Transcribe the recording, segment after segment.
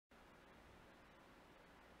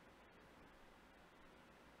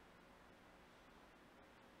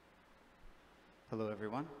Hello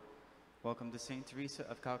everyone. Welcome to St. Teresa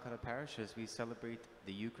of Calcutta Parish as we celebrate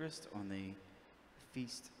the Eucharist on the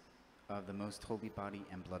Feast of the Most Holy Body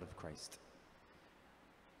and Blood of Christ.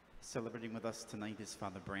 Celebrating with us tonight is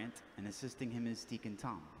Father Brandt, and assisting him is Deacon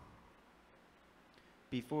Tom.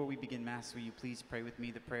 Before we begin Mass, will you please pray with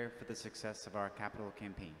me the prayer for the success of our capital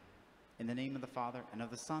campaign? In the name of the Father, and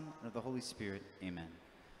of the Son, and of the Holy Spirit, amen.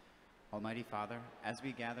 Almighty Father, as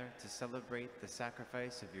we gather to celebrate the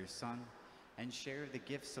sacrifice of your Son and share the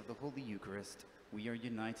gifts of the Holy Eucharist, we are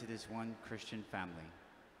united as one Christian family.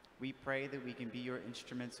 We pray that we can be your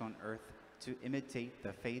instruments on earth to imitate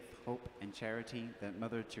the faith, hope, and charity that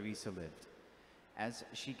Mother Teresa lived. As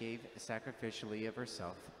she gave sacrificially of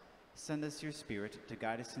herself, send us your Spirit to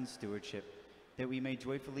guide us in stewardship, that we may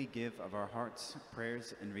joyfully give of our hearts,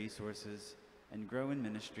 prayers, and resources, and grow in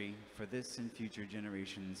ministry for this and future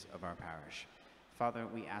generations of our parish. Father,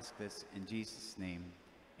 we ask this in Jesus' name,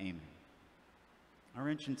 amen. Our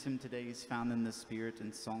entrance hymn today is found in the Spirit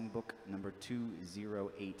and Songbook, number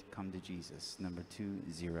 208, Come to Jesus, number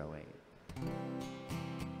 208.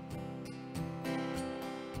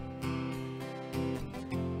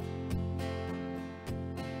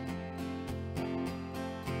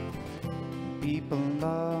 People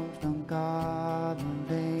of the God of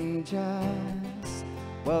ages,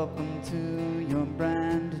 welcome to your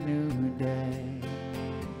brand new day.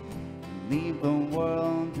 Leave the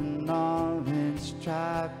world and all its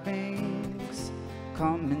trappings,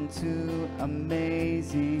 come into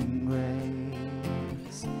amazing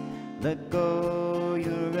grace. Let go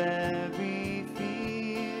your every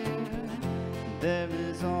fear, there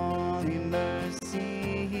is only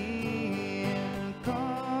mercy here.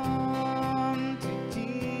 Come to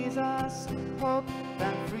Jesus, hope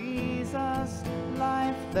that frees us,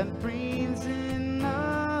 life that breathes in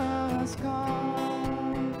us.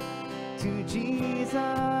 Come to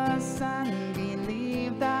Jesus and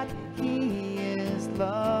believe that he is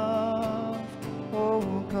love.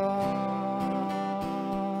 Oh, come,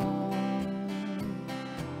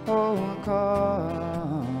 oh,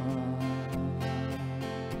 come.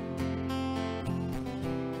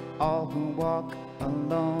 All who walk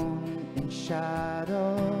alone in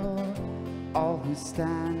shadow, all who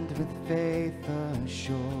stand with faith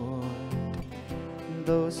assured,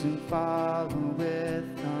 those who follow with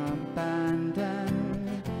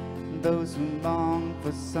abandon, those who long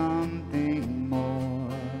for something more.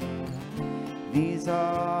 These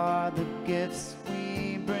are the gifts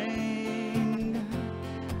we bring,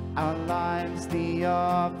 our lives the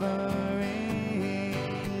offering.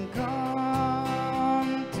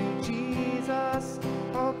 Come to Jesus,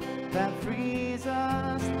 hope that frees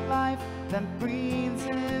us, life that breathes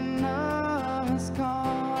in us.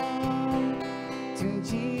 Come to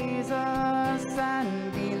Jesus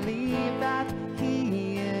and believe that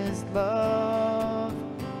he is love.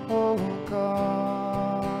 Oh,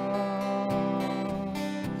 come,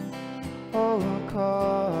 oh,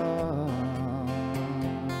 come.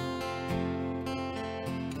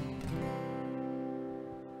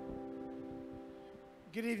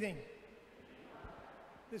 Good evening.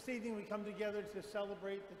 This evening we come together to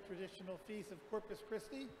celebrate the traditional feast of Corpus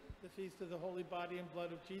Christi, the feast of the Holy Body and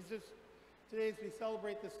Blood of Jesus. Today, as we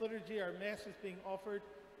celebrate this liturgy, our Mass is being offered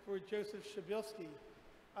for Joseph Shabilsky.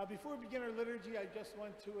 Before we begin our liturgy, I just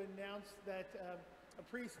want to announce that a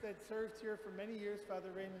priest that served here for many years, Father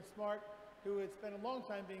Raymond Smart, who had spent a long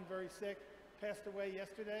time being very sick, passed away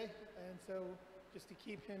yesterday, and so just to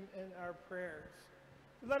keep him in our prayers.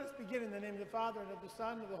 So let us begin in the name of the Father, and of the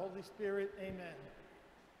Son, and of the Holy Spirit. Amen.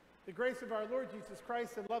 The grace of our Lord Jesus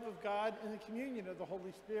Christ, the love of God, and the communion of the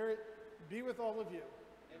Holy Spirit be with all of you.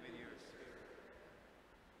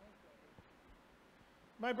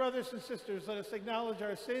 My brothers and sisters, let us acknowledge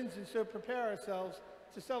our sins and so prepare ourselves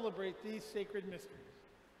to celebrate these sacred mysteries.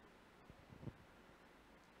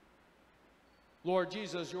 Lord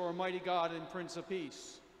Jesus, you are mighty God and Prince of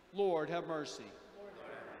Peace. Lord, have mercy. Lord,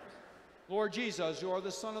 have mercy. Lord Jesus, you are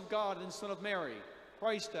the Son of God and Son of Mary.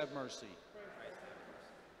 Christ, have mercy.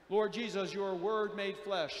 Lord Jesus, you are Word made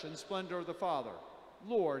flesh and splendor of the Father.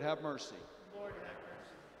 Lord, have mercy. Lord, have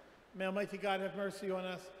mercy. May Almighty God have mercy on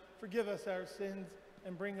us, forgive us our sins,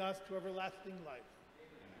 and bring us to everlasting life.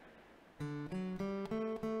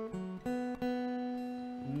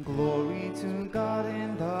 Glory to God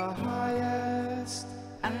in the highest,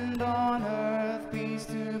 and on earth peace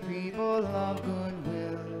to people of good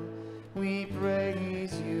will. We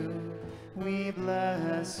praise you, we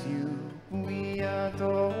bless you, we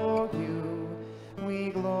adore you, we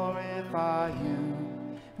glorify you,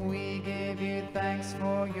 we give you thanks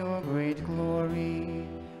for your great glory.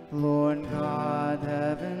 Lord God,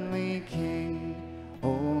 heavenly King,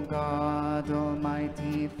 O God,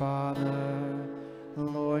 Almighty Father,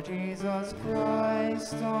 Lord Jesus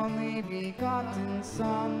Christ, only begotten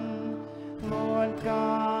Son, Lord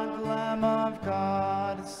God, Lamb of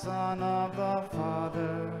God, Son of the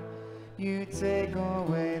Father, you take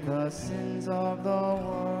away the sins of the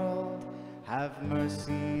world. Have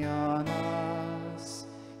mercy on us.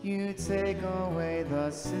 You take away the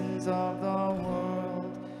sins of the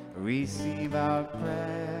world. Receive our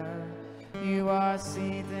prayer. You are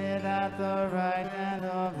seated at the right hand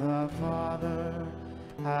of the Father.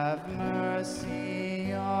 Have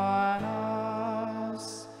mercy on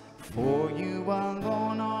us. For you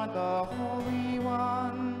alone are the Holy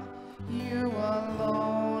One. You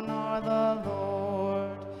alone are the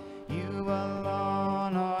Lord. You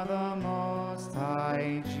alone are the Most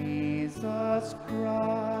High, Jesus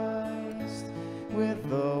Christ, with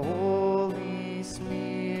the Holy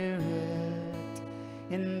Spirit,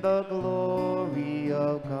 in the glory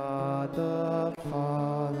of God the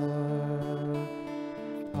Father.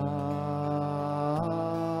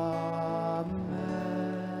 Amen.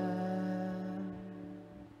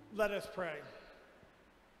 Let us pray.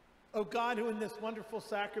 O God, who in this wonderful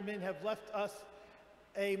sacrament have left us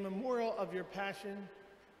a memorial of your passion,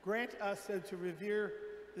 grant us so to revere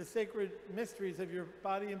the sacred mysteries of your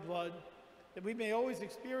body and blood, that we may always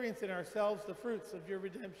experience in ourselves the fruits of your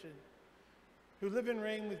redemption, who live and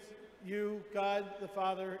reign with you, God the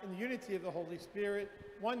Father, in the unity of the Holy Spirit,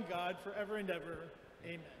 one God, forever and ever.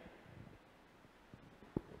 Amen.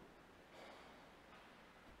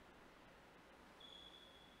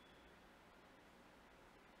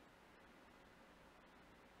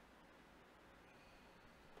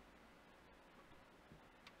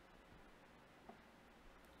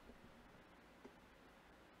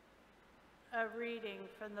 A reading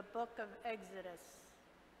from the book of Exodus.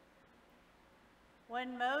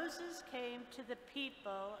 When Moses came to the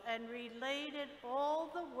people and related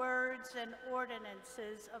all the words and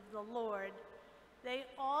ordinances of the Lord, they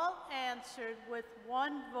all answered with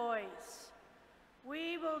one voice,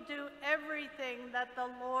 "We will do everything that the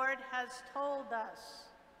Lord has told us."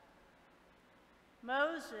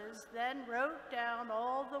 Moses then wrote down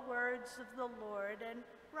all the words of the Lord, and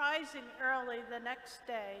rising early the next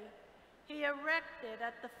day, he erected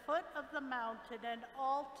at the foot of the mountain an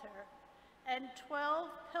altar and 12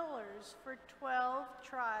 pillars for 12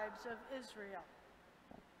 tribes of Israel.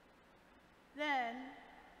 Then,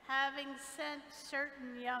 having sent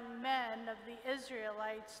certain young men of the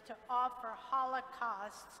Israelites to offer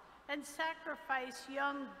holocausts and sacrifice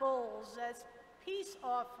young bulls as peace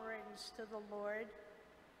offerings to the Lord,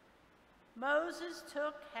 Moses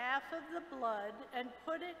took half of the blood and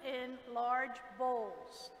put it in large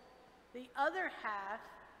bowls. The other half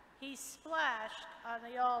he splashed on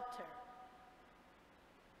the altar.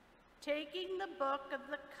 Taking the book of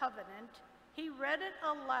the covenant, he read it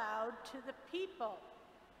aloud to the people,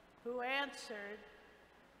 who answered,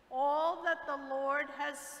 "All that the Lord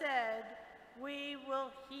has said, we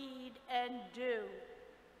will heed and do."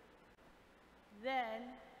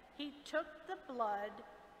 Then he took the blood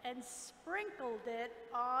and sprinkled it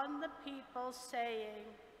on the people,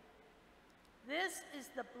 saying, "This is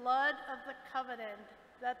the blood of the covenant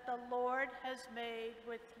that the Lord has made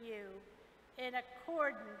with you, in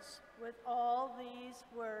accordance with all these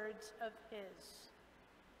words of his."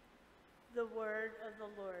 The word of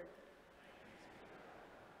the Lord.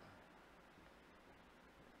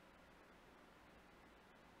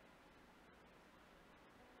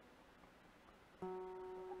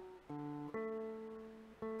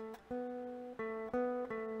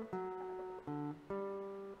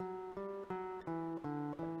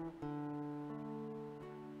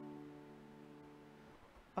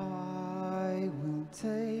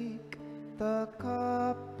 Take the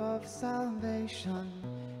cup of salvation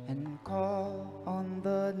and call on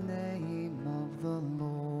the name of the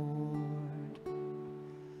Lord.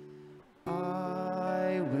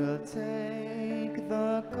 I will take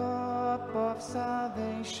the cup of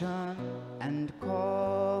salvation and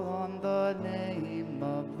call on the name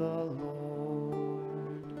of the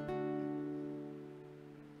Lord.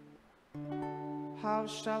 How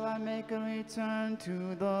shall I make a return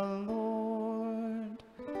to the Lord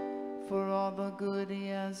for all the good he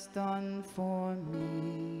has done for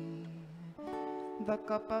me? The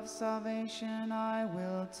cup of salvation I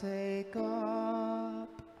will take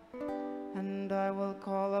up, and I will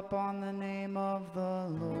call upon the name of the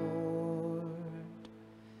Lord.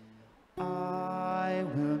 I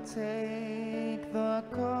will take the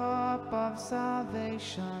cup of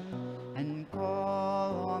salvation and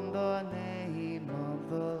call on the name of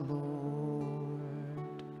the Lord.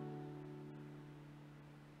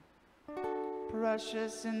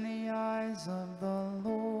 precious in the eyes of the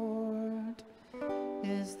Lord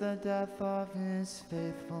is the death of his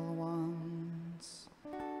faithful ones.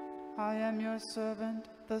 I am your servant,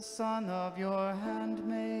 the son of your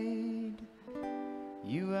handmaid.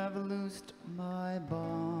 You have loosed my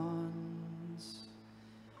bonds.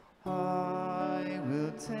 I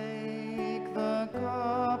will take the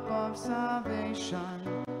cup of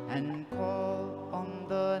salvation and call on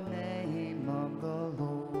the name of the Lord.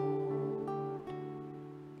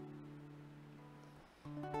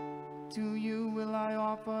 To you will I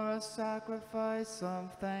offer a sacrifice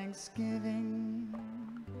of thanksgiving,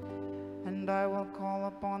 and I will call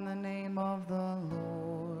upon the name of the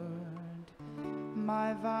Lord.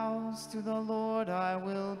 My vows to the Lord I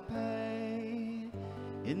will pay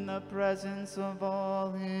in the presence of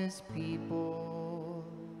all his people.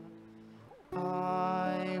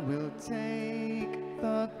 I will take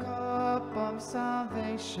the cup of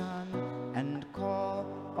salvation and call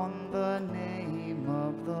on the name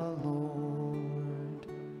of the Lord.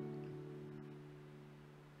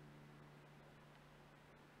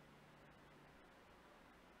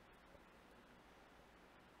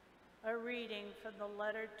 A reading from the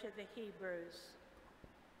letter to the Hebrews.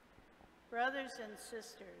 Brothers and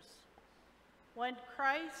sisters, when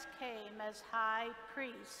Christ came as high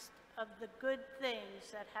priest of the good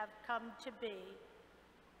things that have come to be,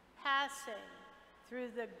 passing through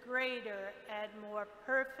the greater and more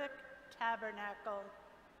perfect tabernacle,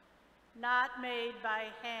 not made by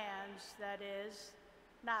hands, that is,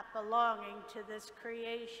 not belonging to this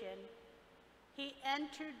creation, he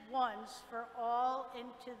entered once for all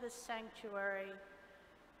into the sanctuary,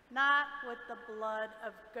 not with the blood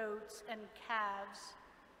of goats and calves,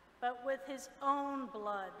 but with his own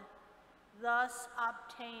blood, thus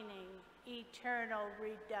obtaining eternal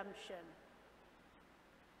redemption.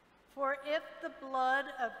 For if the blood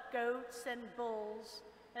of goats and bulls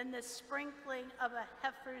and the sprinkling of a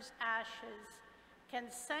heifer's ashes can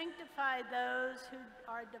sanctify those who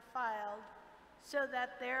are defiled, so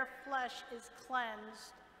that their flesh is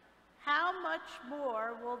cleansed, how much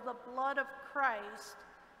more will the blood of Christ,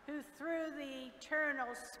 who through the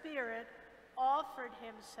eternal Spirit offered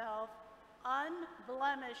himself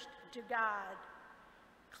unblemished to God,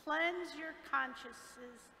 cleanse your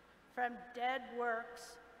consciences from dead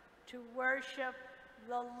works to worship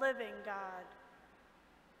the living God.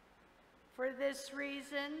 For this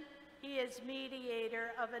reason, he is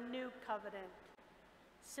mediator of a new covenant,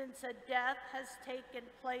 since a death has taken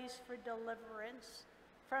place for deliverance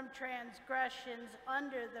from transgressions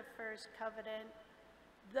under the first covenant,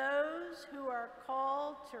 those who are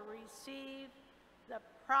called to receive the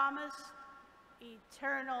promised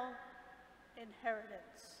eternal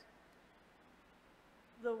inheritance.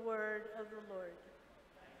 The word of the Lord.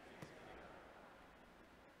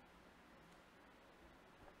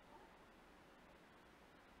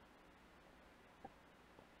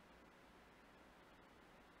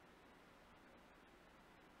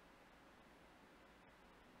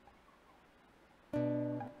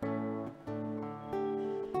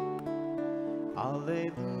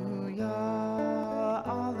 Alleluia,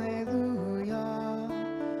 alleluia,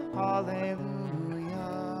 alleluia,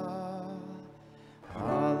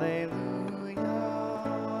 alleluia,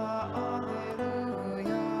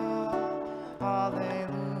 alleluia,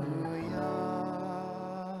 alleluia.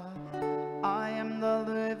 I am the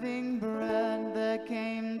living bread that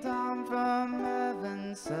came down from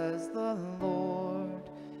heaven, says the Lord.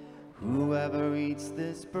 Whoever eats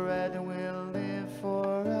this bread will live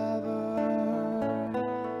forever.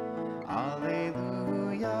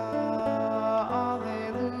 Alleluia,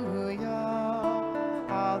 alleluia,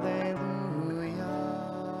 alleluia.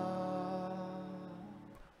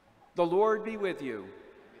 The Lord be with you.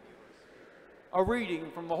 A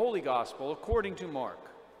reading from the Holy Gospel according to Mark.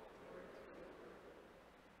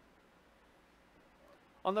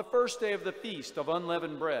 On the first day of the feast of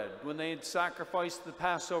unleavened bread, when they had sacrificed the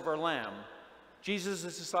Passover lamb, Jesus'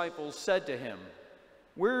 disciples said to him,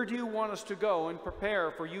 "Where do you want us to go and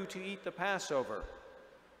prepare for you to eat the Passover?"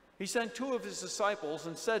 He sent two of his disciples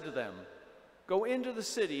and said to them, "Go into the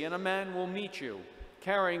city, and a man will meet you,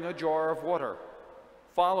 carrying a jar of water.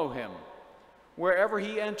 Follow him. Wherever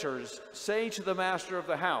he enters, say to the master of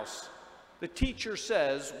the house, 'The teacher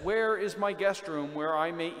says, where is my guest room where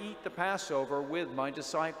I may eat the Passover with my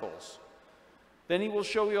disciples?' Then he will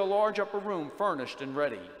show you a large upper room furnished and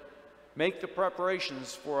ready. Make the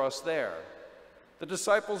preparations for us there." The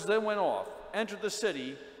disciples then went off, entered the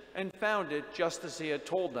city, and found it just as he had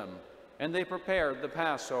told them, and they prepared the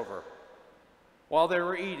Passover. While they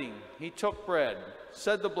were eating, he took bread,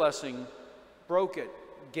 said the blessing, broke it,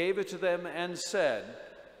 gave it to them, and said,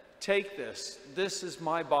 Take this, this is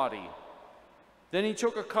my body." Then he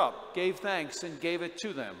took a cup, gave thanks, and gave it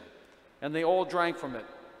to them, and they all drank from it.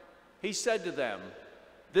 He said to them,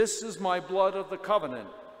 "This is my blood of the covenant,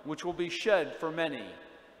 which will be shed for many.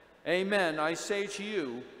 Amen, I say to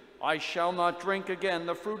you, I shall not drink again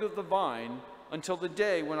the fruit of the vine until the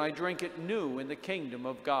day when I drink it new in the kingdom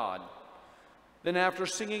of God." Then after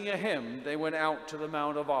singing a hymn, they went out to the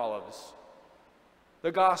Mount of Olives.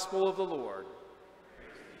 The Gospel of the Lord.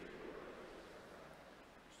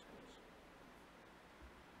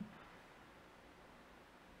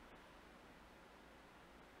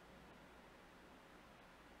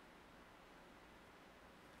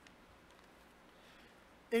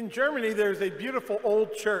 In Germany, there's a beautiful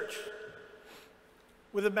old church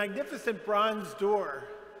with a magnificent bronze door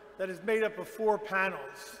that is made up of 4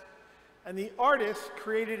 panels. And the artist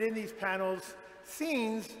created in these panels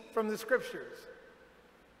scenes from the scriptures.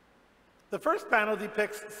 The first panel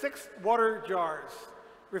depicts 6 water jars,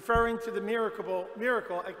 referring to the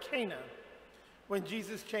miracle at Cana, when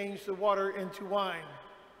Jesus changed the water into wine.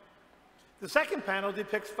 The second panel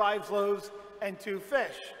depicts 5 loaves and 2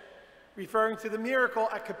 fish, referring to the miracle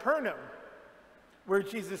at Capernaum, where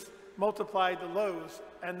Jesus multiplied the loaves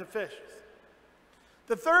and the fishes.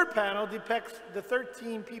 The third panel depicts the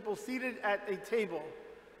 13 people seated at a table,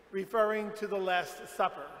 referring to the Last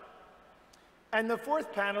Supper. And the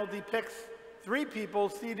fourth panel depicts 3 people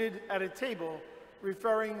seated at a table,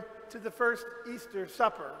 referring to the first Easter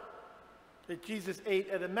supper that Jesus ate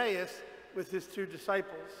at Emmaus with his 2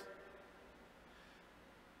 disciples.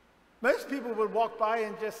 Most people would walk by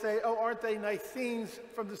and just say, "Oh, aren't they nice scenes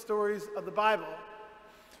from the stories of the Bible?"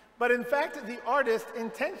 But in fact, the artist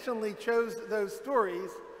intentionally chose those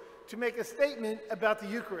stories to make a statement about the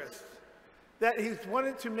Eucharist, that he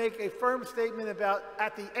wanted to make a firm statement about,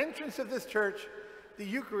 at the entrance of this church, the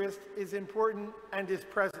Eucharist is important and is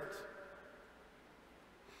present.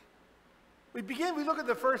 We look at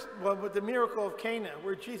the first one with the miracle of Cana,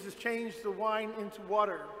 where Jesus changed the wine into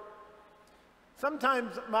water.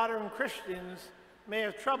 Sometimes modern Christians may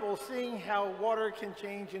have trouble seeing how water can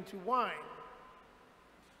change into wine.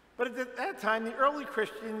 But at that time, the early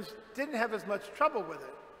Christians didn't have as much trouble with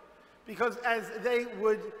it, because as they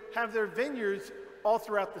would have their vineyards all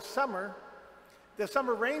throughout the summer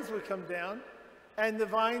rains would come down, and the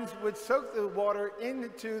vines would soak the water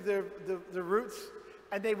into the roots,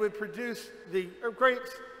 and they would produce the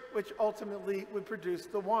grapes, which ultimately would produce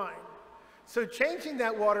the wine. So changing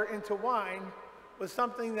that water into wine was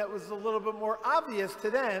something that was a little bit more obvious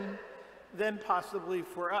to them than possibly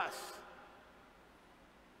for us.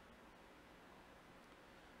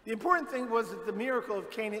 The important thing was that the miracle of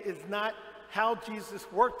Cana is not how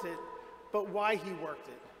Jesus worked it, but why he worked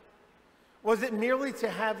it. Was it merely to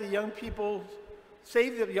have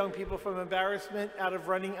save the young people from embarrassment out of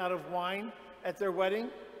running out of wine at their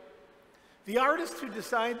wedding? The artist who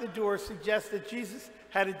designed the door suggests that Jesus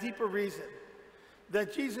had a deeper reason,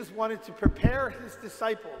 that Jesus wanted to prepare his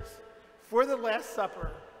disciples for the Last Supper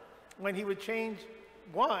when he would change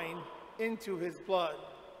wine into his blood.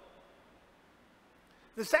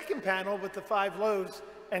 The second panel with the 5 loaves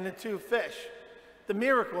and the 2 fish, the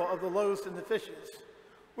miracle of the loaves and the fishes,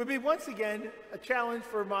 would be once again a challenge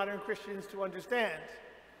for modern Christians to understand.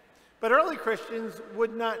 But early Christians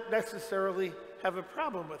would not necessarily have a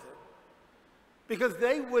problem with it, because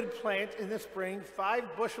they would plant in the spring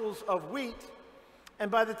 5 bushels of wheat,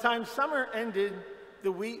 and by the time summer ended,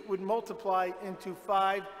 the wheat would multiply into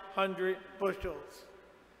 500 bushels.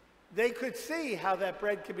 They could see how that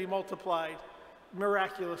bread could be multiplied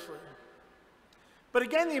miraculously. But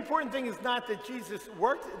again, the important thing is not that Jesus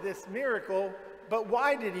worked this miracle, but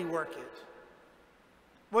why did he work it?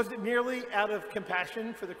 Was it merely out of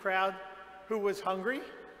compassion for the crowd who was hungry?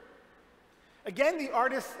 Again, the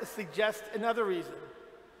artist suggests another reason.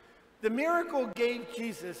 The miracle gave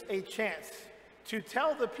Jesus a chance to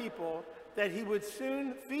tell the people that he would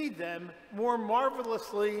soon feed them more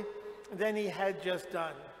marvelously than he had just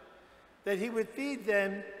done. That he would feed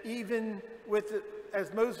them even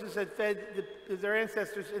as Moses had fed their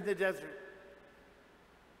ancestors in the desert.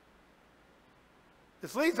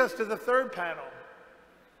 This leads us to the third panel,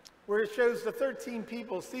 where it shows the 13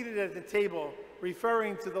 people seated at the table,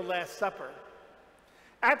 referring to the Last Supper.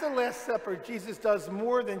 At the Last Supper, Jesus does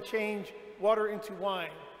more than change water into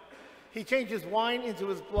wine. He changes wine into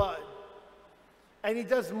his blood. And he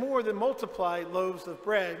does more than multiply loaves of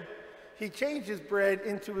bread. He changes bread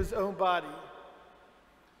into his own body.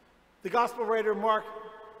 The gospel writer Mark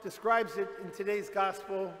describes it in today's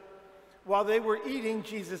gospel. While they were eating,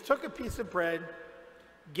 Jesus took a piece of bread,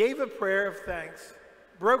 gave a prayer of thanks,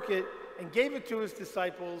 broke it, and gave it to his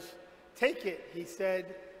disciples. "Take it," he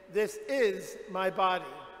said. "This is my body."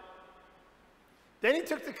 Then he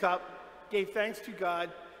took the cup, gave thanks to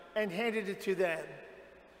God, and handed it to them.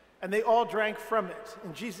 And they all drank from it.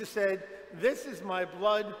 And Jesus said, "This is my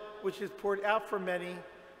blood, which is poured out for many,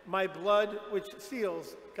 my blood which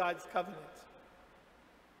seals God's covenant."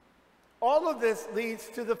 All of this leads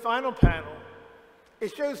to the final panel.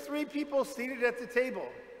 It shows three people seated at the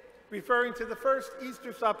table, referring to the first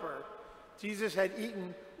Easter supper Jesus had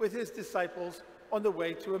eaten with his disciples on the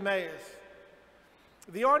way to Emmaus.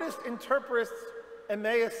 The artist interprets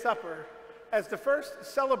Emmaus Supper as the first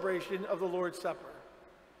celebration of the Lord's Supper.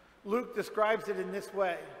 Luke describes it in this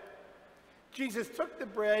way. Jesus took the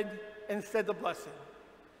bread and said the blessing.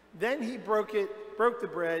 Then he broke the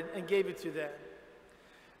bread and gave it to them.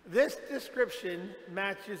 This description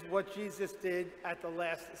matches what Jesus did at the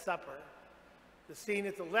Last Supper. The scene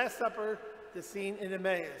at the Last Supper, the scene in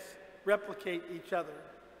Emmaus, replicate each other.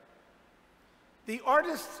 The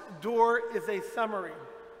artist's door is a summary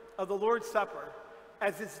of the Lord's Supper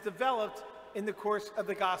as it's developed in the course of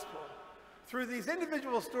the gospel. Through these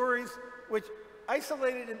individual stories, which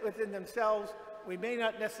isolated within themselves, we may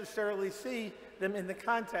not necessarily see them in the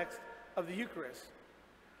context of the Eucharist.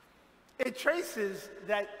 It traces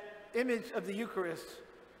that image of the Eucharist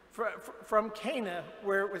from Cana,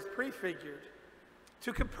 where it was prefigured,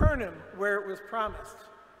 to Capernaum, where it was promised,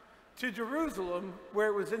 to Jerusalem, where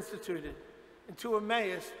it was instituted, and to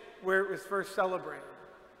Emmaus, where it was first celebrated.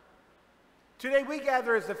 Today we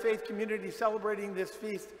gather as a faith community celebrating this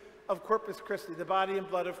feast of Corpus Christi, the body and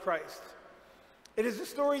blood of Christ. It is a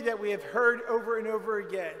story that we have heard over and over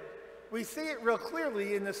again. We see it real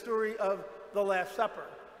clearly in the story of the Last Supper.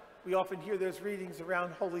 We often hear those readings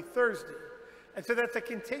around Holy Thursday. And so that's a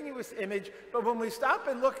continuous image, but when we stop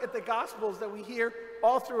and look at the Gospels that we hear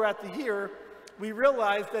all throughout the year, we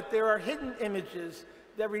realize that there are hidden images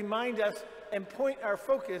that remind us and point our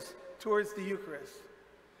focus towards the Eucharist.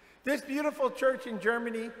 This beautiful church in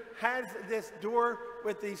Germany has this door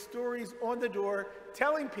with these stories on the door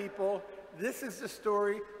telling people this is the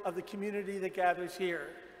story of the community that gathers here.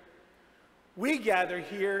 We gather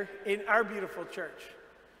here in our beautiful church.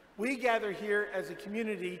 We gather here as a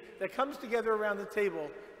community that comes together around the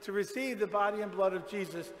table to receive the body and blood of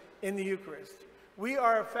Jesus in the Eucharist. We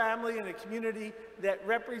are a family and a community that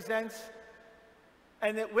represents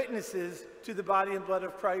and that witnesses to the body and blood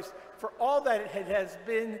of Christ for all that it has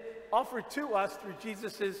been offered to us through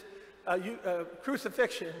Jesus'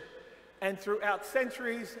 crucifixion and throughout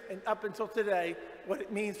centuries and up until today, what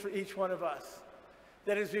it means for each one of us.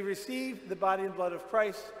 That as we receive the body and blood of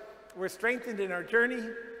Christ, we're strengthened in our journey,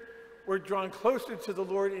 we're drawn closer to the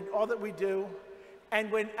Lord in all that we do,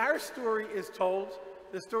 and when our story is told,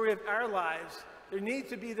 the story of our lives, there needs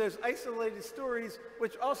to be those isolated stories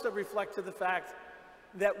which also reflect to the fact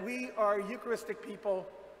that we are Eucharistic people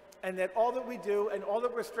and that all that we do and all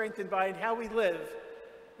that we're strengthened by and how we live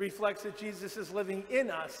reflects that Jesus is living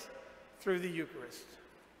in us through the Eucharist.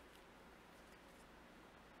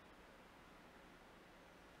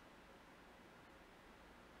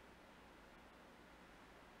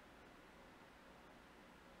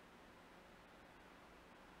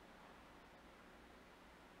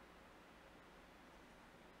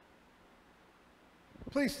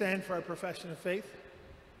 Please stand for our profession of faith.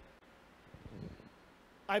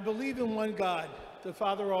 I believe in one God, the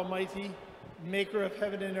Father Almighty, maker of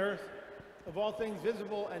heaven and earth, of all things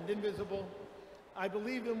visible and invisible. I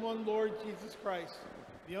believe in one Lord Jesus Christ,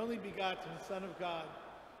 the only begotten Son of God,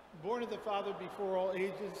 born of the Father before all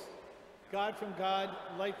ages, God from God,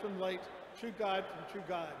 light from light, true God from true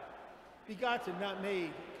God, begotten, not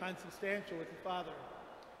made, consubstantial with the Father.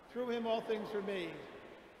 Through him all things were made.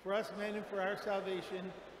 For us men and for our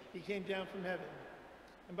salvation, he came down from heaven,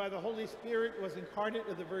 and by the Holy Spirit was incarnate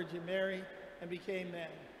of the Virgin Mary and became man.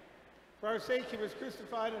 For our sake he was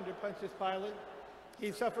crucified under Pontius Pilate.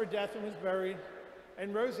 He suffered death and was buried,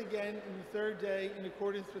 and rose again on the third day in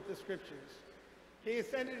accordance with the Scriptures. He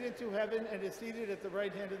ascended into heaven and is seated at the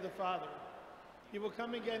right hand of the Father. He will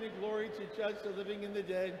come again in glory to judge the living and the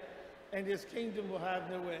dead, and his kingdom will have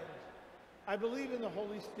no end. I believe in the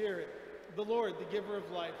Holy Spirit, the Lord, the giver of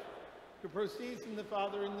life, who proceeds from the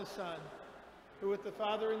Father and the Son, who with the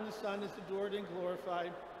Father and the Son is adored and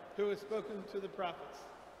glorified, who has spoken to the prophets.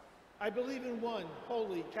 I believe in one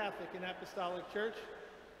holy, Catholic, and apostolic church.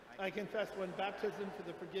 I confess one baptism for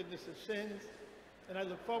the forgiveness of sins, and I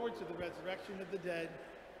look forward to the resurrection of the dead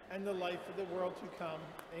and the life of the world to come.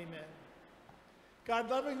 Amen. God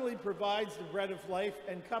lovingly provides the bread of life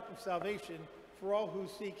and cup of salvation for all who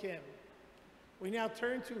seek him. We now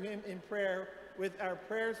turn to him in prayer with our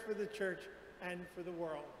prayers for the church and for the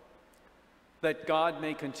world. That God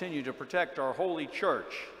may continue to protect our holy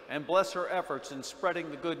church and bless her efforts in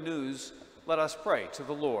spreading the good news, let us pray to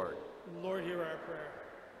the Lord. Lord, hear our prayer.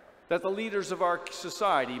 That the leaders of our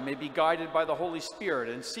society may be guided by the Holy Spirit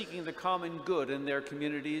in seeking the common good in their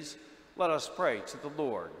communities, let us pray to the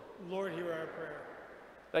Lord. Lord, hear our prayer.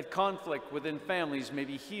 That conflict within families may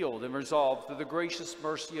be healed and resolved through the gracious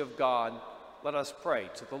mercy of God, let us pray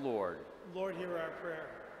to the Lord. Lord, hear our prayer.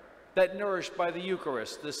 That nourished by the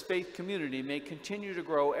Eucharist, this faith community may continue to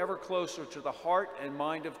grow ever closer to the heart and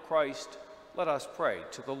mind of Christ, let us pray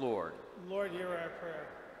to the Lord. Lord, hear our prayer.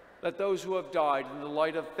 That those who have died in the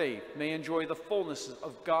light of faith may enjoy the fullness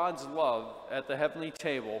of God's love at the heavenly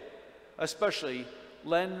table, especially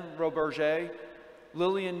Len Roberger,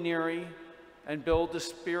 Lillian Neary, and Bill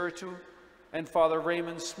DeSpiritu, and Father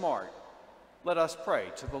Raymond Smart. Let us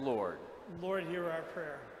pray to the Lord. Lord, hear our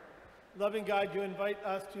prayer. Loving God, you invite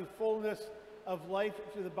us to fullness of life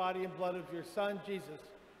through the body and blood of your Son, Jesus.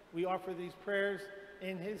 We offer these prayers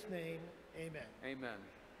in his name. Amen. Amen.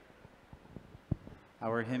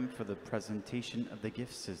 Our hymn for the presentation of the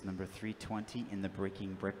gifts is number 320 in the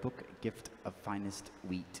Breaking Bread book, Gift of Finest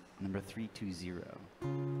Wheat, number 320.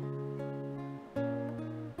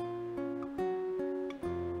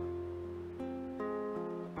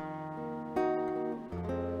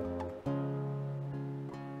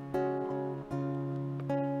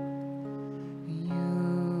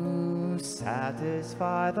 You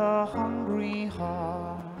satisfy the hungry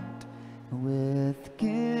heart with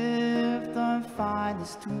gift of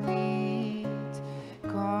finest wheat.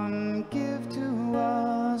 Come give to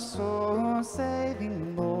us, O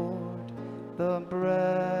saving Lord, the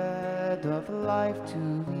bread of life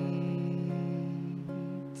to eat.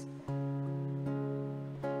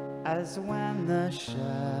 As when the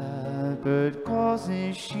shepherd calls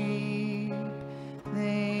his sheep,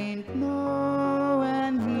 they know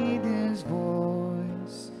and heed his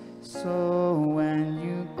voice. So when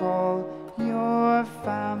you call your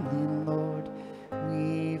family, Lord,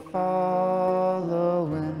 we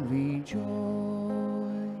follow and rejoice.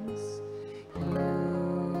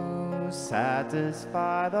 You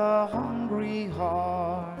satisfy the hungry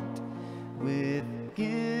heart with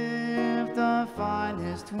gift of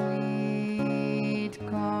finest wheat.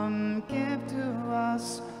 Come give to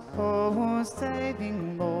us, O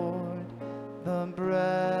saving Lord, the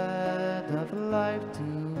bread of life to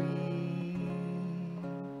eat.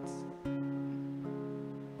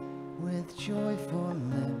 With joyful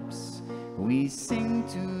lips we sing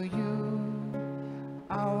to you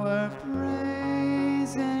our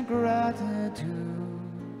praise and gratitude,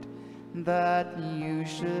 that you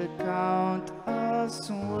should count us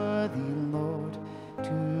worthy, Lord,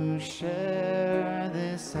 to share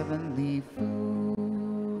this heavenly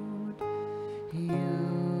food.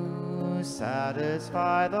 You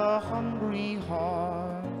satisfy the hungry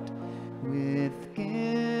heart with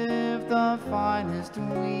gift of finest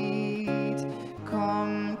wheat.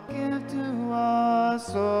 Come give to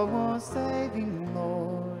us, O saving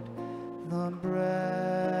Lord, the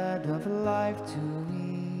bread of life to eat.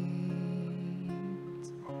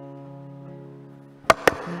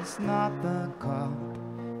 Is not the cup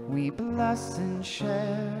we bless and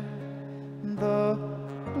share, the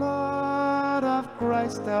blood of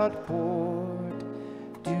Christ outpoured?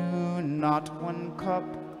 Do not one cup,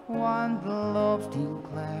 one loaf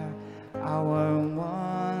declare our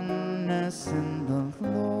oneness in the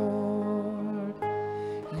Lord?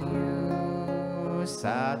 You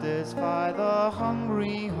satisfy the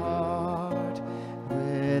hungry heart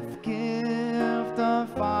with gift of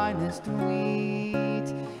finest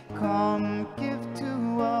wheat. Come give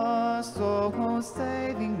to us, O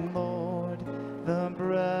saving Lord, the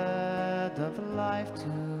bread of life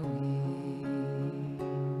to eat.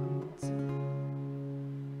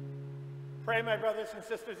 Pray, my brothers and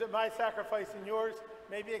sisters, that my sacrifice and yours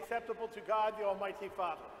may be acceptable to God, the Almighty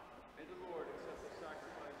Father. May the Lord accept the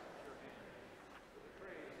sacrifice at your hands for the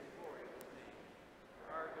praise and glory of his name,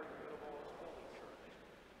 for our good and good of all his holy church.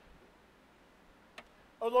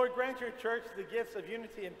 O Lord, grant your church the gifts of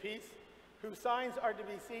unity and peace, whose signs are to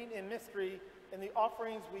be seen in mystery in the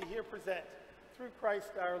offerings we here present, through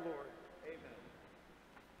Christ our Lord. Amen.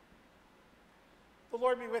 The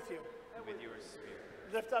Lord be with you. And with your spirit.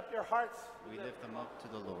 Lift up your hearts. We lift them up to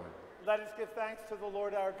the Lord. Let us give thanks to the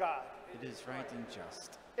Lord our God. It is right and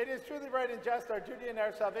just. It is truly right and just, our duty and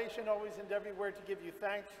our salvation, always and everywhere to give you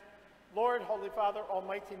thanks. Lord, Holy Father,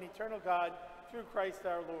 Almighty and eternal God, through Christ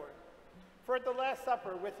our Lord. For at the Last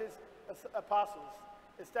Supper with his apostles,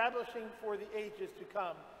 establishing for the ages to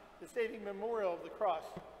come the saving memorial of the cross,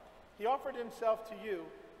 he offered himself to you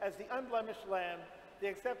as the unblemished Lamb, the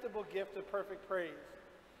acceptable gift of perfect praise.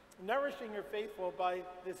 Nourishing your faithful by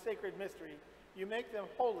this sacred mystery, you make them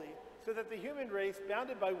holy, so that the human race,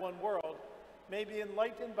 bounded by one world, may be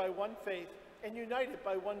enlightened by one faith and united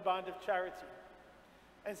by one bond of charity.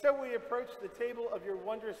 And so we approach the table of your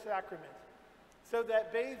wondrous sacrament, so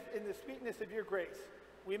that bathed in the sweetness of your grace,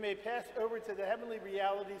 we may pass over to the heavenly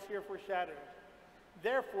realities here foreshadowed.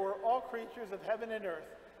 Therefore, all creatures of heaven and earth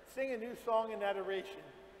sing a new song in adoration,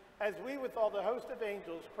 as we with all the host of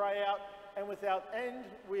angels cry out, and without end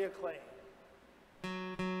we acclaim.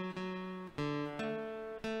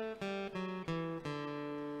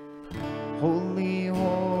 Holy,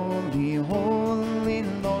 holy, holy,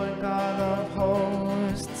 Lord God of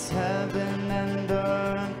hosts, heaven and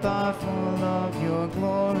earth are full of your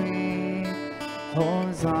glory.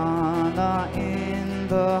 Hosanna in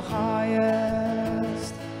the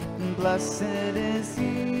highest. Blessed is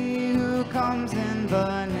he who comes in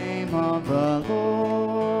the name of the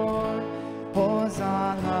Lord.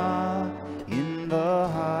 Hosanna in the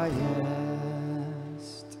highest.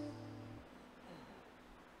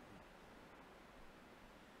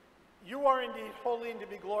 You are indeed holy and to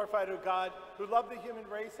be glorified, O God, who love the human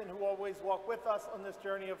race and who always walk with us on this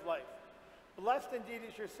journey of life. Blessed indeed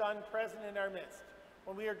is your Son, present in our midst.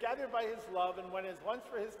 When we are gathered by his love, and when as once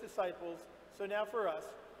for his disciples, so now for us,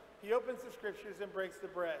 he opens the scriptures and breaks the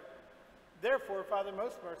bread. Therefore, Father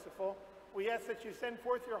most merciful, we ask that you send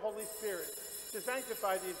forth your Holy Spirit to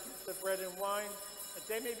sanctify these gifts of bread and wine, that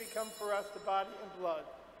they may become for us the body and blood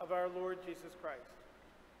of our Lord Jesus Christ.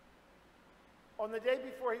 On the day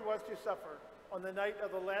before he was to suffer, on the night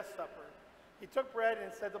of the Last Supper, he took bread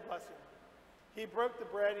and said the blessing. He broke the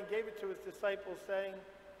bread and gave it to his disciples, saying,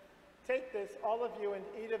 "Take this, all of you, and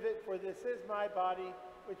eat of it, for this is my body,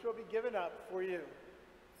 which will be given up for you."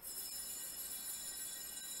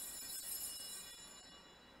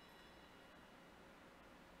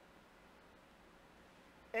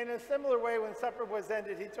 In a similar way, when supper was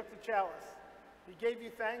ended, he took the chalice. He gave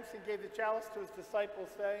you thanks and gave the chalice to his disciples,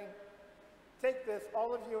 saying, "Take this,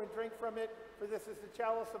 all of you, and drink from it, for this is the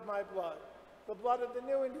chalice of my blood, the blood of the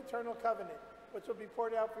new and eternal covenant, which will be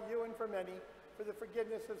poured out for you and for many for the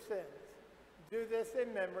forgiveness of sins. Do this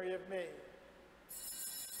in memory of me."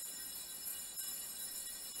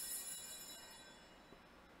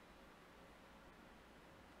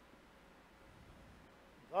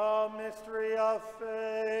 The mystery of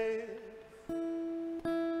faith.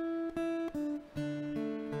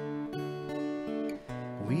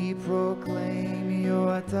 We proclaim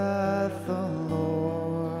your death, O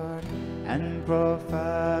Lord, and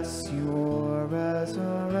profess your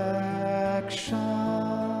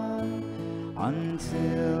resurrection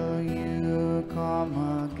until you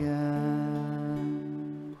come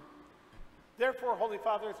again. Therefore, Holy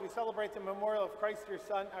Father, as we celebrate the memorial of Christ, your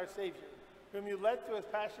Son, our Savior, whom you led through his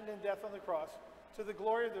passion and death on the cross to the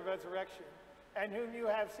glory of the resurrection, and whom you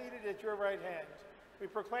have seated at your right hand, we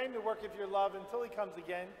proclaim the work of your love until he comes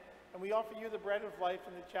again, and we offer you the bread of life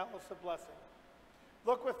and the chalice of blessing.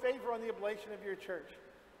 Look with favor on the oblation of your church,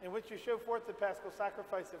 in which you show forth the paschal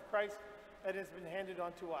sacrifice of Christ that has been handed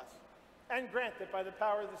on to us, and grant that by the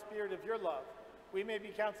power of the Spirit of your love, we may be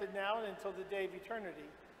counted now and until the day of eternity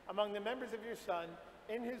among the members of your Son,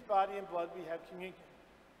 in whose body and blood we have communion.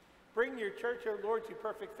 Bring your church, O Lord, to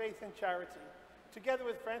perfect faith and charity, together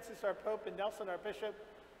with Francis our Pope and Nelson our Bishop,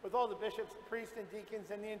 with all the bishops, priests, and deacons,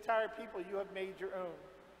 and the entire people you have made your own.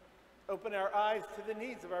 Open our eyes to the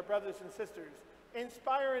needs of our brothers and sisters.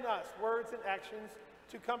 Inspire in us words and actions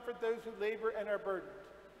to comfort those who labor and are burdened.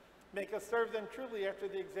 Make us serve them truly after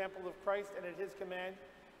the example of Christ and at his command,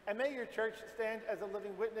 and may your church stand as a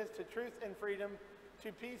living witness to truth and freedom,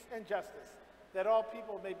 to peace and justice, that all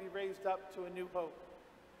people may be raised up to a new hope.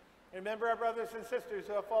 Remember our brothers and sisters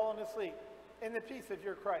who have fallen asleep in the peace of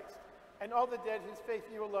your Christ, and all the dead whose faith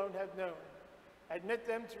you alone have known. Admit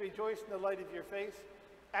them to rejoice in the light of your face,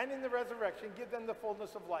 and in the resurrection give them the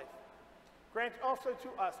fullness of life. Grant also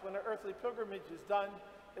to us, when our earthly pilgrimage is done,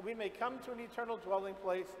 that we may come to an eternal dwelling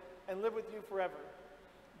place and live with you forever.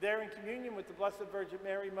 There, in communion with the Blessed Virgin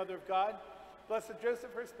Mary, Mother of God, Blessed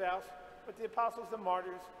Joseph, her spouse, with the apostles and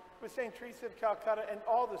martyrs, with St. Teresa of Calcutta and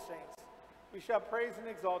all the saints, we shall praise and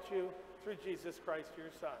exalt you through Jesus Christ,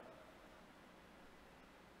 your Son.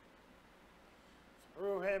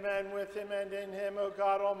 Through him and with him and in him, O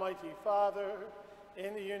God, Almighty Father,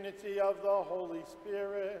 in the unity of the Holy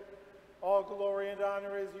Spirit, all glory and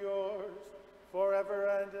honor is yours forever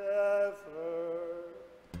and ever.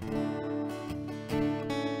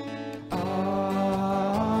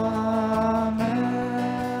 Amen.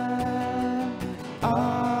 Amen.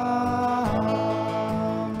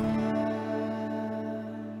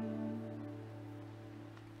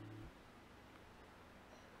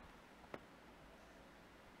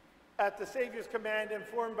 At the Savior's command,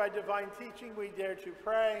 informed by divine teaching, we dare to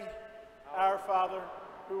pray. Our Father,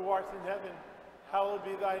 who art in heaven, hallowed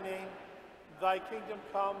be thy name. Thy kingdom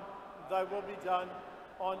come, thy will be done,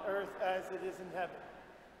 on earth as it is in heaven.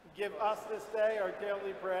 Give us this day our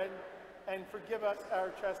daily bread, and forgive us our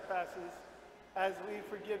trespasses, as we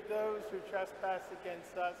forgive those who trespass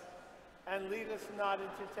against us. And lead us not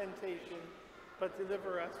into temptation, but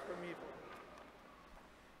deliver us from evil.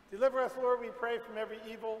 Deliver us, Lord, we pray, from every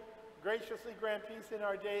evil. Graciously grant peace in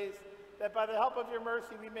our days, that by the help of your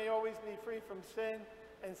mercy we may always be free from sin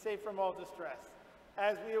and safe from all distress,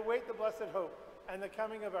 as we await the blessed hope and the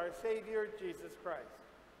coming of our Savior, Jesus Christ.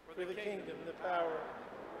 For the kingdom, the power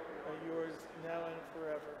are yours now and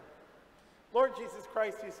forever. Lord Jesus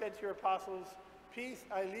Christ, you said to your apostles, peace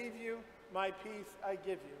I leave you, my peace I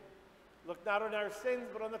give you. Look not on our sins,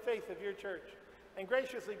 but on the faith of your church, and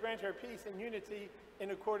graciously grant her peace and unity in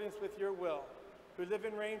accordance with your will, who live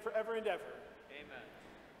and reign forever and ever. Amen.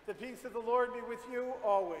 The peace of the Lord be with you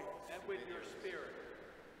always. And with your spirit.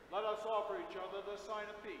 Let us offer each other the sign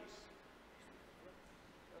of peace.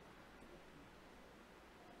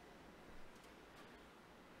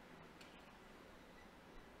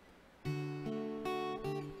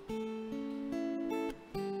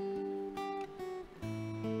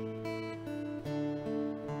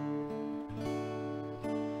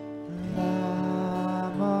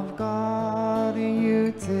 Lamb of God,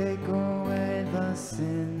 you take away the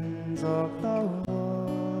sins of the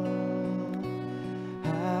world.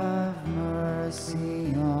 Have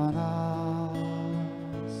mercy on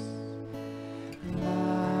us.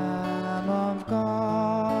 Lamb of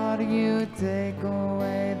God, you take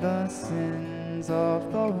away the sins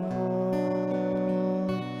of the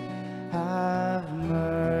world. Have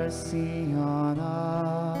mercy on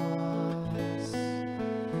us.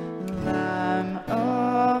 Lamb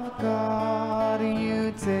of God,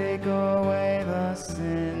 you take away the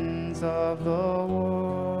sins of the world.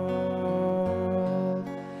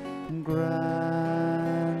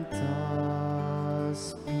 Grant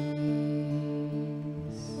us peace.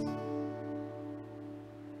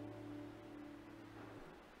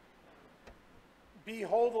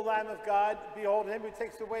 Behold the Lamb of God, behold him who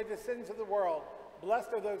takes away the sins of the world.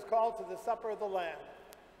 Blessed are those called to the supper of the Lamb.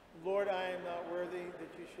 Lord, I am not worthy that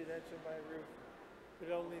you should enter my roof,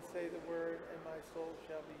 but only say the word, and my soul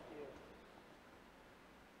shall be healed.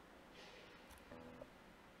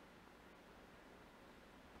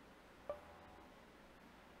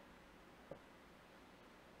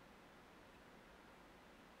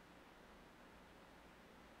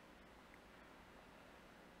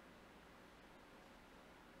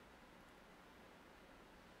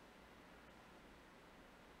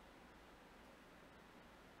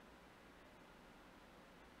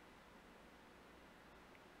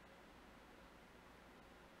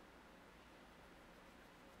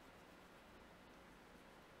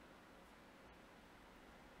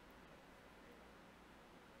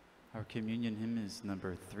 Our communion hymn is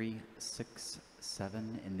number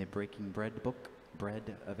 367 in the Breaking Bread book,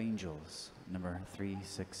 Bread of Angels, number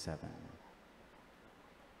 367.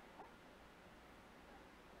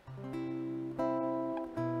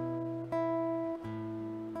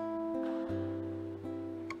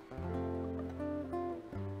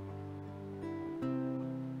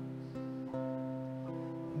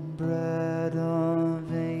 Bread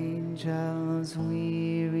of angels,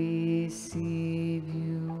 we receive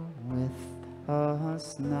you with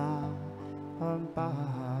us now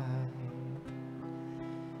abide.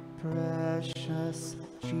 Precious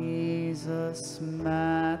Jesus,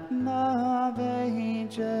 man of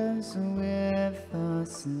ages, with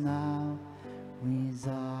us now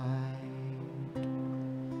reside.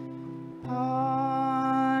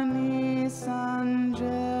 Panis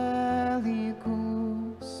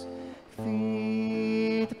angelicus,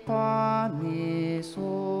 fit panis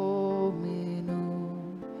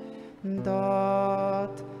hominum,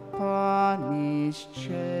 dat panis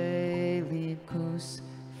celicus,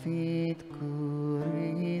 fit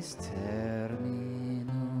curis terminum.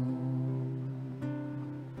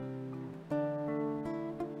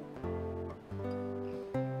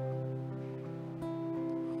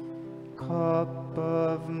 Cup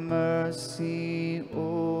of mercy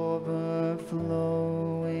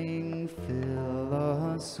overflowing, fill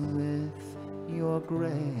us with your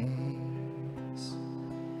grace.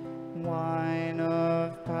 Wine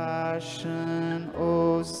of passion,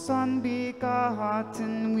 O Son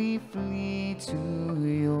begotten, we flee to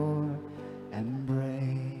your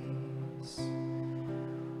embrace.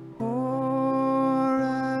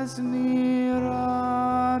 Ores mirabilis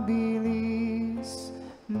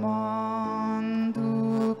manducat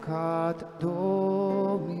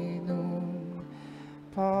Dominum,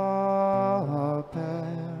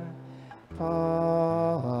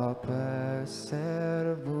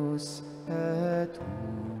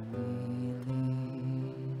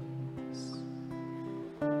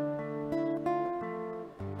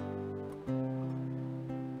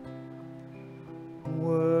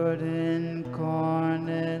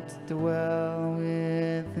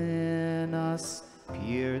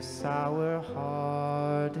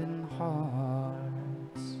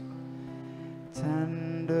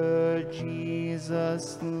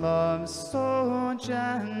 Jesus, love so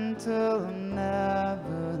gentle,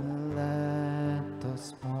 never let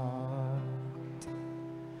us part.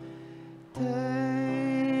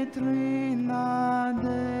 Te trina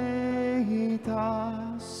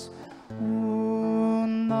deitas,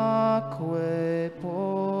 unaque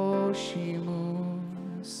poscimus,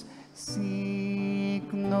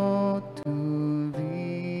 signo tu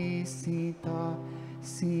visita,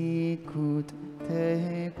 sicut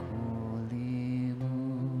te colimus.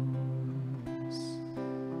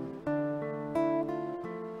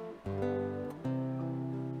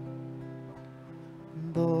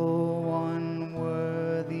 Though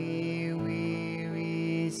unworthy we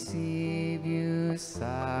receive you,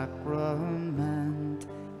 sacrament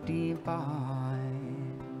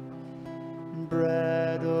divine,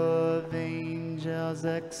 bread of angels,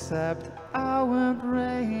 accept our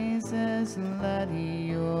praises, let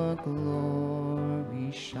your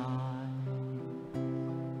glory shine.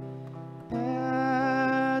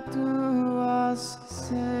 Pertuas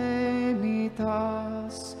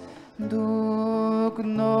semitas,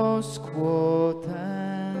 dugnos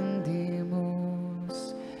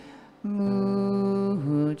quotendimus,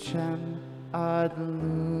 lucem ad lucem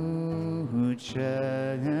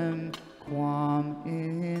quam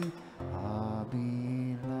in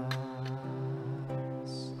habilas.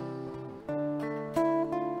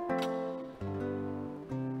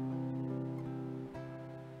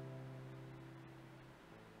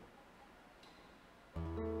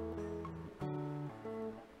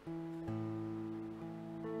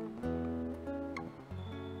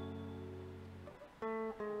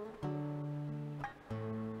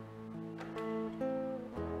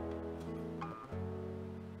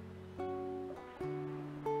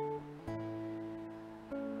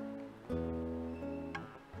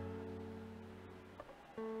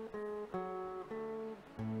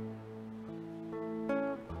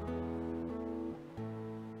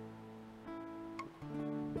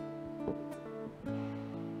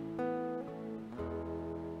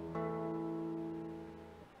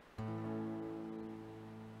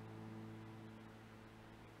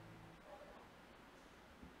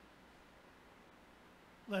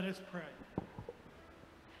 Let us pray.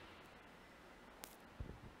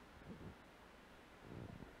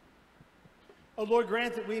 O Lord,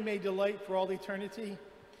 grant that we may delight for all eternity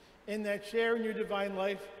in that share in your divine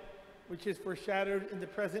life, which is foreshadowed in the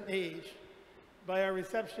present age by our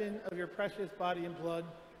reception of your precious body and blood,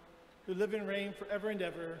 who live and reign forever and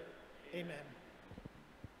ever. Amen.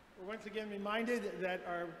 We're once again reminded that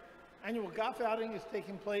our annual golf outing is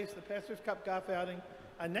taking place, the Pastors Cup golf outing,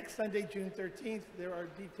 next Sunday, June 13th. There are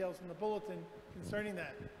details in the bulletin concerning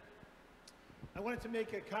that. I wanted to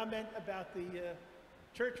make a comment about the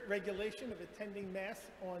church regulation of attending Mass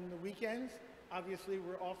on the weekends. Obviously,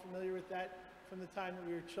 we're all familiar with that from the time that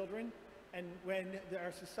we were children. And when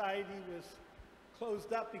our society was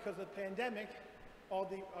closed up because of the pandemic, all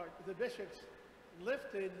the bishops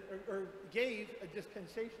lifted or gave a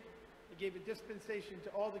dispensation. They gave a dispensation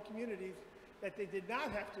to all the communities that they did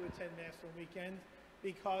not have to attend Mass on weekends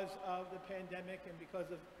because of the pandemic and because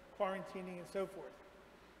of quarantining and so forth.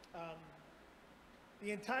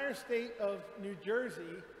 The entire state of New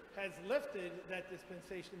Jersey has lifted that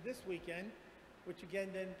dispensation this weekend, which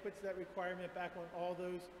again then puts that requirement back on all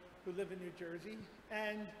those who live in New Jersey,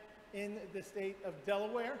 and in the state of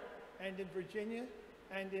Delaware, and in Virginia,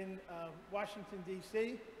 and in Washington,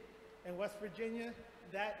 D.C., and West Virginia.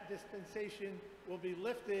 That dispensation will be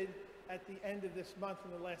lifted at the end of this month in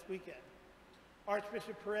the last weekend.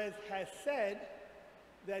 Archbishop Perez has said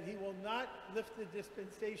that he will not lift the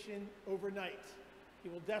dispensation overnight. He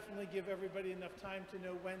will definitely give everybody enough time to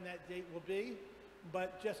know when that date will be,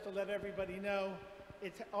 but just to let everybody know,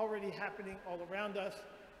 it's already happening all around us,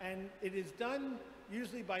 and it is done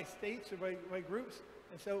usually by states or by groups,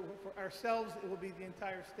 and so for ourselves, it will be the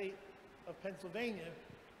entire state of Pennsylvania.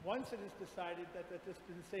 Once it is decided that the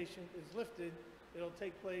dispensation is lifted, it'll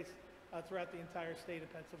take place throughout the entire state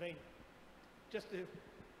of Pennsylvania. Just to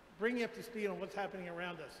bring you up to speed on what's happening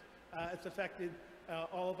around us. It's affected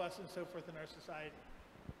all of us and so forth in our society.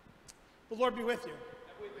 The Lord be with you. And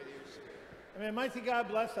with your spirit. And may Almighty God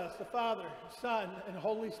bless us, the Father, Son, and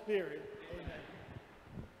Holy Spirit. Amen.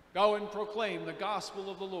 Go and proclaim the gospel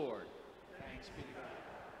of the Lord. Thanks be to God.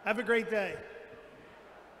 Have a great day.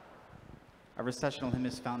 Our recessional hymn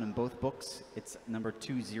is found in both books. It's number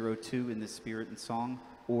 202 in the Spirit and Song,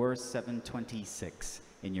 or 726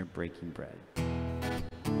 in your Breaking Bread.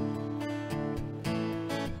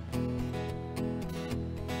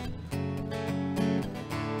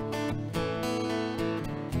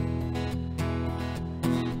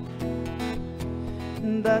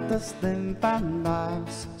 Let us live our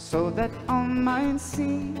lives so that all might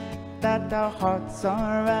see that our hearts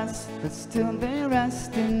are restless till they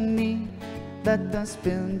rest in thee. Let us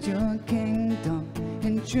build your kingdom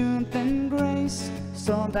in truth and grace,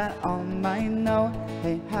 so that all might know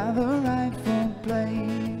they have a rightful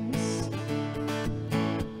place.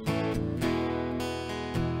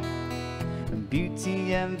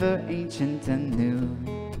 Beauty ever ancient and new,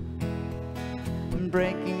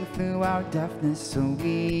 breaking through our deafness so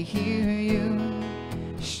we hear you,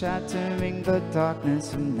 shattering the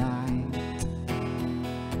darkness of night.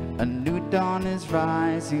 A new dawn is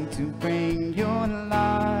rising to bring your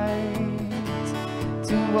light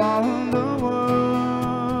to all the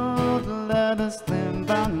world. Let us live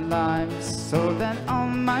our lives so that all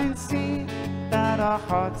might see that our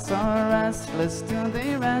hearts are restless till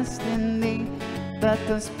they rest in thee. Let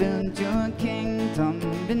us build your kingdom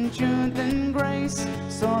in truth and grace,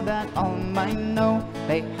 so that all might know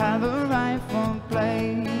they have a rightful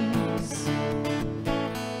place.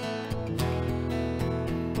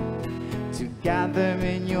 To gather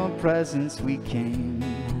in your presence we came,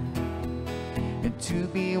 and to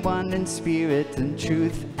be one in spirit and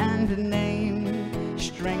truth and name,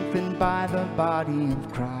 strengthened by the body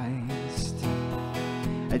of Christ.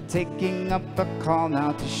 Taking up a call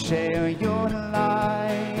now to share your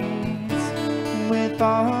light with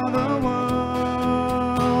all the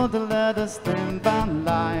world. Let us live our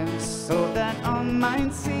lives so that all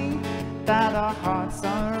might see that our hearts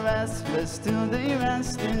are restless till they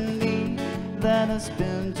rest in thee. Let us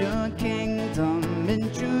build your kingdom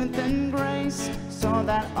in truth and grace, so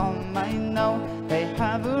that all might know they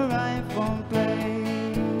have a rightful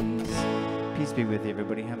place. Peace be with you,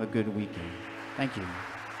 everybody. Have a good weekend. Thank you.